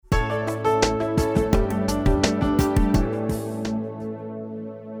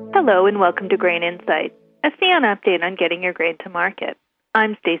Hello and welcome to Grain Insight, a CN update on getting your grain to market.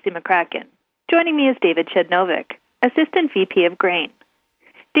 I'm Stacey McCracken. Joining me is David Chednovic, Assistant VP of Grain.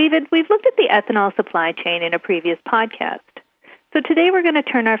 David, we've looked at the ethanol supply chain in a previous podcast. So today we're going to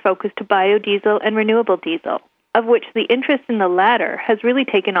turn our focus to biodiesel and renewable diesel, of which the interest in the latter has really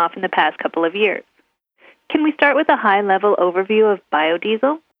taken off in the past couple of years. Can we start with a high-level overview of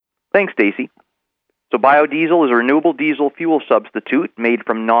biodiesel? Thanks, Stacey. So biodiesel is a renewable diesel fuel substitute made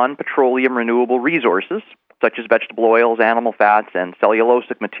from non-petroleum renewable resources, such as vegetable oils, animal fats, and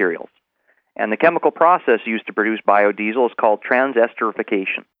cellulosic materials. And the chemical process used to produce biodiesel is called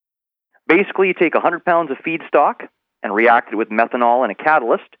transesterification. Basically, you take 100 pounds of feedstock and react it with methanol and a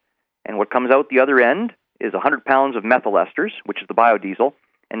catalyst, and what comes out the other end is 100 pounds of methyl esters, which is the biodiesel,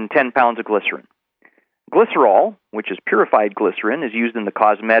 and 10 pounds of glycerin. Glycerol, which is purified glycerin, is used in the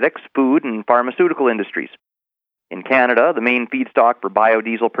cosmetics, food, and pharmaceutical industries. In Canada, the main feedstock for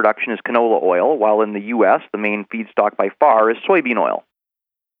biodiesel production is canola oil, while in the U.S., the main feedstock by far is soybean oil.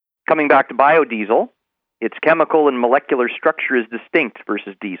 Coming back to biodiesel, its chemical and molecular structure is distinct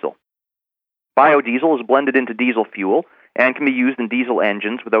versus diesel. Biodiesel is blended into diesel fuel and can be used in diesel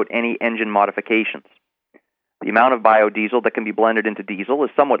engines without any engine modifications. The amount of biodiesel that can be blended into diesel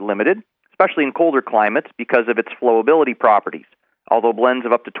is somewhat limited, especially in colder climates because of its flowability properties, although blends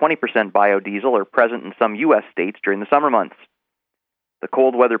of up to 20% biodiesel are present in some U.S. states during the summer months. The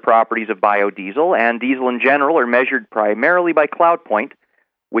cold weather properties of biodiesel and diesel in general are measured primarily by cloud point,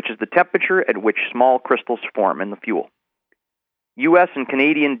 which is the temperature at which small crystals form in the fuel. U.S. and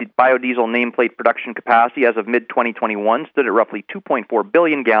Canadian biodiesel nameplate production capacity as of mid-2021 stood at roughly 2.4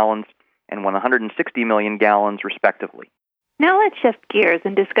 billion gallons and 160 million gallons, respectively. Now let's shift gears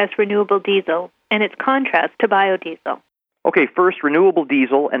and discuss renewable diesel and its contrast to biodiesel. Okay, first, renewable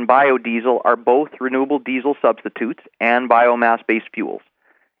diesel and biodiesel are both renewable diesel substitutes and biomass-based fuels.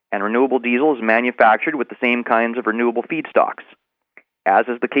 And renewable diesel is manufactured with the same kinds of renewable feedstocks. As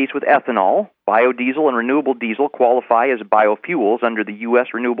is the case with ethanol, biodiesel and renewable diesel qualify as biofuels under the U.S.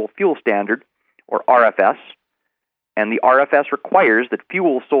 Renewable Fuel Standard, or RFS, and the RFS requires that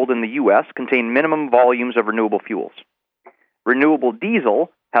fuels sold in the U.S. contain minimum volumes of renewable fuels. Renewable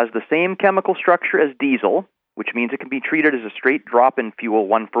diesel has the same chemical structure as diesel, which means it can be treated as a straight drop-in fuel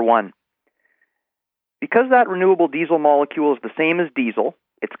 1-for-1. Because that renewable diesel molecule is the same as diesel,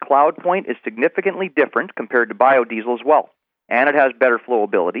 its cloud point is significantly different compared to biodiesel as well, and it has better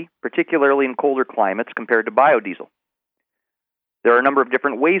flowability, particularly in colder climates compared to biodiesel. There are a number of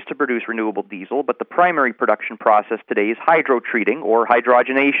different ways to produce renewable diesel, but the primary production process today is hydrotreating or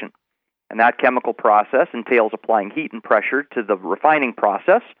hydrogenation. And that chemical process entails applying heat and pressure to the refining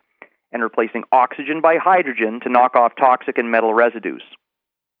process and replacing oxygen by hydrogen to knock off toxic and metal residues.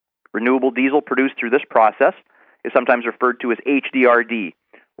 Renewable diesel produced through this process is sometimes referred to as HDRD,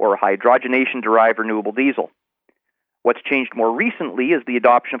 or hydrogenation-derived renewable diesel. What's changed more recently is the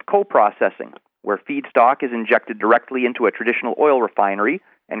adoption of co-processing, where feedstock is injected directly into a traditional oil refinery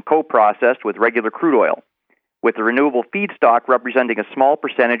and co-processed with regular crude oil, with the renewable feedstock representing a small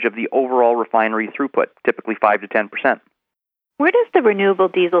percentage of the overall refinery throughput, typically 5 to 10%. Where does the renewable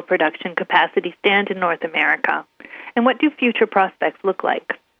diesel production capacity stand in North America, and what do future prospects look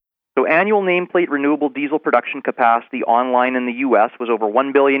like? So annual nameplate renewable diesel production capacity online in the U.S. was over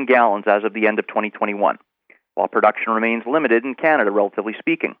 1 billion gallons as of the end of 2021, while production remains limited in Canada, relatively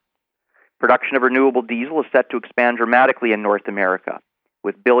speaking. Production of renewable diesel is set to expand dramatically in North America,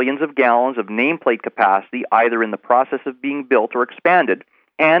 with billions of gallons of nameplate capacity either in the process of being built or expanded,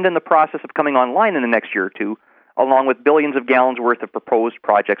 and in the process of coming online in the next year or two, along with billions of gallons worth of proposed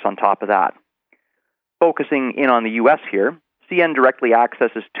projects on top of that. Focusing in on the U.S. here, CN directly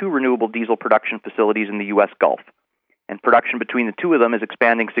accesses 2 renewable diesel production facilities in the U.S. Gulf, and production between the 2 of them is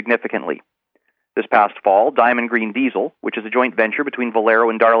expanding significantly. This past fall, Diamond Green Diesel, which is a joint venture between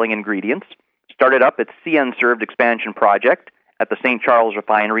Valero and Darling Ingredients, started up its CN-served expansion project at the St. Charles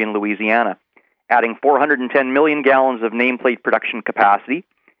refinery in Louisiana, adding 410 million gallons of nameplate production capacity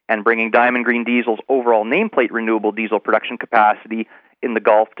and bringing Diamond Green Diesel's overall nameplate renewable diesel production capacity in the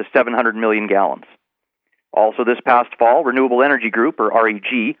Gulf to 700 million gallons. Also this past fall, Renewable Energy Group, or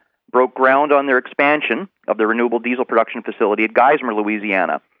REG, broke ground on their expansion of the renewable diesel production facility at Geismar,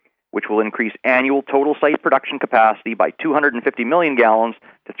 Louisiana, which will increase annual total site production capacity by 250 million gallons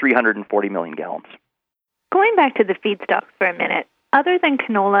to 340 million gallons. Going back to the feedstocks for a minute, other than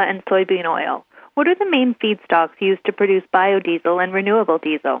canola and soybean oil, what are the main feedstocks used to produce biodiesel and renewable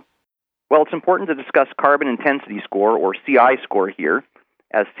diesel? Well, it's important to discuss carbon intensity score, or CI score here,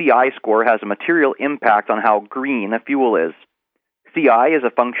 as CI score has a material impact on how green a fuel is. CI is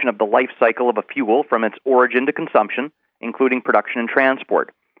a function of the life cycle of a fuel from its origin to consumption, including production and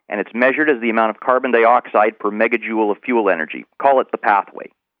transport, and it's measured as the amount of carbon dioxide per megajoule of fuel energy. Call it the pathway.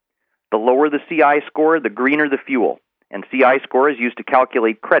 The lower the CI score, the greener the fuel, and CI score is used to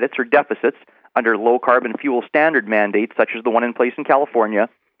calculate credits or deficits under low-carbon fuel standard mandates such as the one in place in California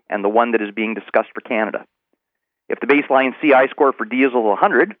and the one that is being discussed for Canada. If the baseline CI score for diesel is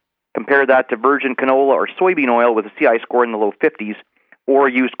 100, compare that to virgin canola or soybean oil with a CI score in the low 50s, or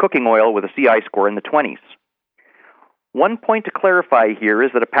used cooking oil with a CI score in the 20s. One point to clarify here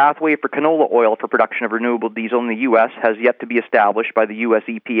is that a pathway for canola oil for production of renewable diesel in the U.S. has yet to be established by the U.S.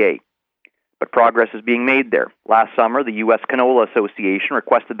 EPA. But progress is being made there. Last summer, the U.S. Canola Association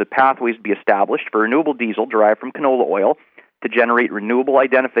requested that pathways be established for renewable diesel derived from canola oil to generate renewable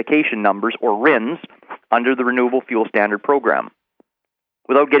identification numbers, or RINs, under the Renewable Fuel Standard Program.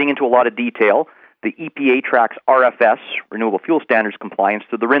 Without getting into a lot of detail, the EPA tracks RFS, Renewable Fuel Standards compliance,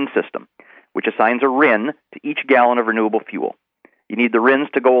 to the RIN system, which assigns a RIN to each gallon of renewable fuel. You need the RINs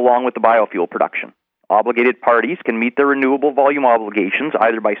to go along with the biofuel production. Obligated parties can meet their renewable volume obligations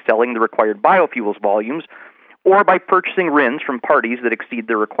either by selling the required biofuels volumes or by purchasing RINs from parties that exceed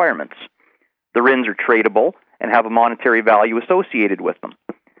their requirements. The RINs are tradable and have a monetary value associated with them.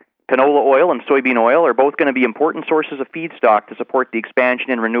 Canola oil and soybean oil are both going to be important sources of feedstock to support the expansion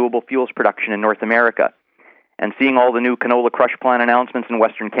in renewable fuels production in North America. And seeing all the new canola crush plant announcements in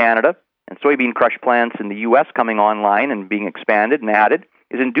Western Canada and soybean crush plants in the U.S. coming online and being expanded and added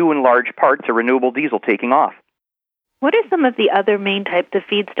is in due in large part to renewable diesel taking off. What are some of the other main types of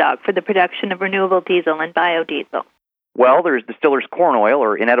feedstock for the production of renewable diesel and biodiesel? Well, there's distillers corn oil,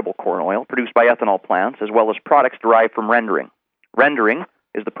 or inedible corn oil, produced by ethanol plants, as well as products derived from rendering. Rendering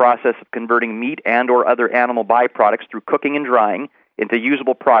is the process of converting meat and or other animal byproducts through cooking and drying into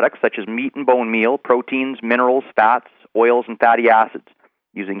usable products such as meat and bone meal, proteins, minerals, fats, oils, and fatty acids,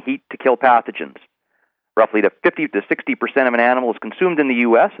 using heat to kill pathogens. Roughly 50 to 60% of an animal is consumed in the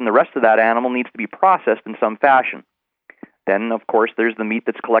U.S., and the rest of that animal needs to be processed in some fashion. Then, of course, there's the meat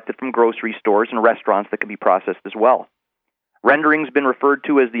that's collected from grocery stores and restaurants that can be processed as well. Rendering's been referred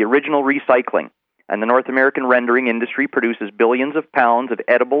to as the original recycling, and the North American rendering industry produces billions of pounds of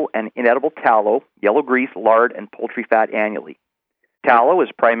edible and inedible tallow, yellow grease, lard, and poultry fat annually. Tallow is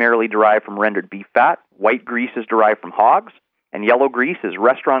primarily derived from rendered beef fat, white grease is derived from hogs, and yellow grease is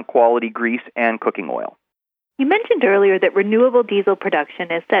restaurant-quality grease and cooking oil. You mentioned earlier that renewable diesel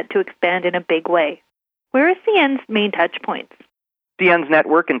production is set to expand in a big way. Where are CN's main touch points? CN's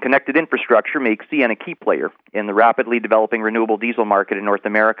network and connected infrastructure make CN a key player in the rapidly developing renewable diesel market in North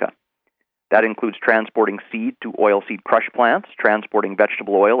America. That includes transporting seed to oilseed crush plants, transporting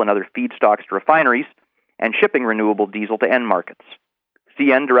vegetable oil and other feedstocks to refineries, and shipping renewable diesel to end markets.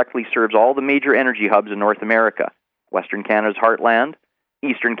 CN directly serves all the major energy hubs in North America: Western Canada's heartland,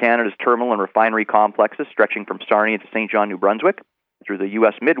 Eastern Canada's terminal and refinery complexes stretching from Sarnia to St. John, New Brunswick, through the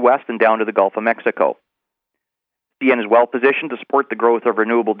U.S. Midwest and down to the Gulf of Mexico. CN is well positioned to support the growth of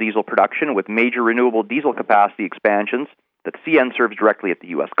renewable diesel production with major renewable diesel capacity expansions that CN serves directly at the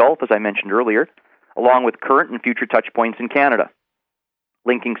U.S. Gulf, as I mentioned earlier, along with current and future touchpoints in Canada.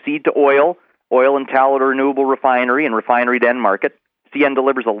 Linking seed to oil, oil and tallow to renewable refinery, and refinery to end market, CN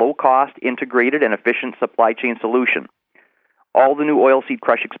delivers a low-cost, integrated, and efficient supply chain solution. All the new oilseed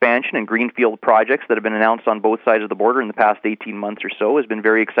crush expansion and greenfield projects that have been announced on both sides of the border in the past 18 months or so has been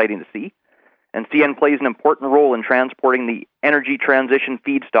very exciting to see. And CN plays an important role in transporting the energy transition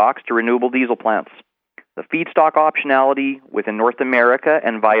feedstocks to renewable diesel plants. The feedstock optionality within North America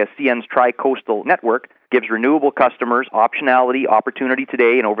and via CN's tri-coastal network gives renewable customers optionality, opportunity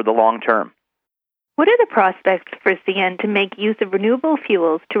today and over the long term. What are the prospects for CN to make use of renewable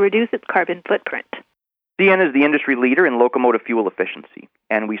fuels to reduce its carbon footprint? CN is the industry leader in locomotive fuel efficiency,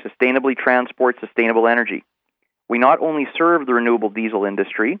 and we sustainably transport sustainable energy. We not only serve the renewable diesel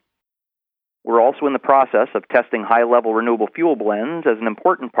industry, we're also in the process of testing high-level renewable fuel blends as an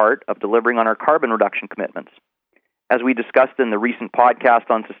important part of delivering on our carbon reduction commitments. As we discussed in the recent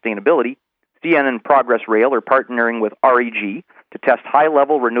podcast on sustainability, CN and Progress Rail are partnering with REG to test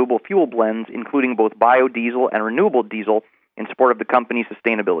high-level renewable fuel blends, including both biodiesel and renewable diesel, in support of the company's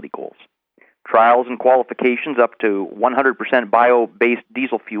sustainability goals. Trials and qualifications up to 100% bio-based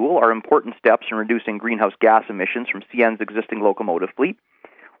diesel fuel are important steps in reducing greenhouse gas emissions from CN's existing locomotive fleet,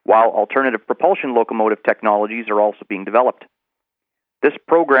 while alternative propulsion locomotive technologies are also being developed. This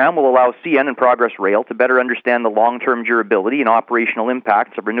program will allow CN and Progress Rail to better understand the long-term durability and operational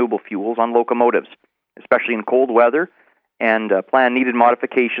impacts of renewable fuels on locomotives, especially in cold weather, and plan needed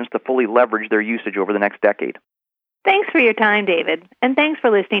modifications to fully leverage their usage over the next decade. Thanks for your time, David, and thanks for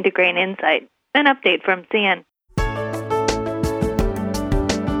listening to Grain Insight, an update from CN.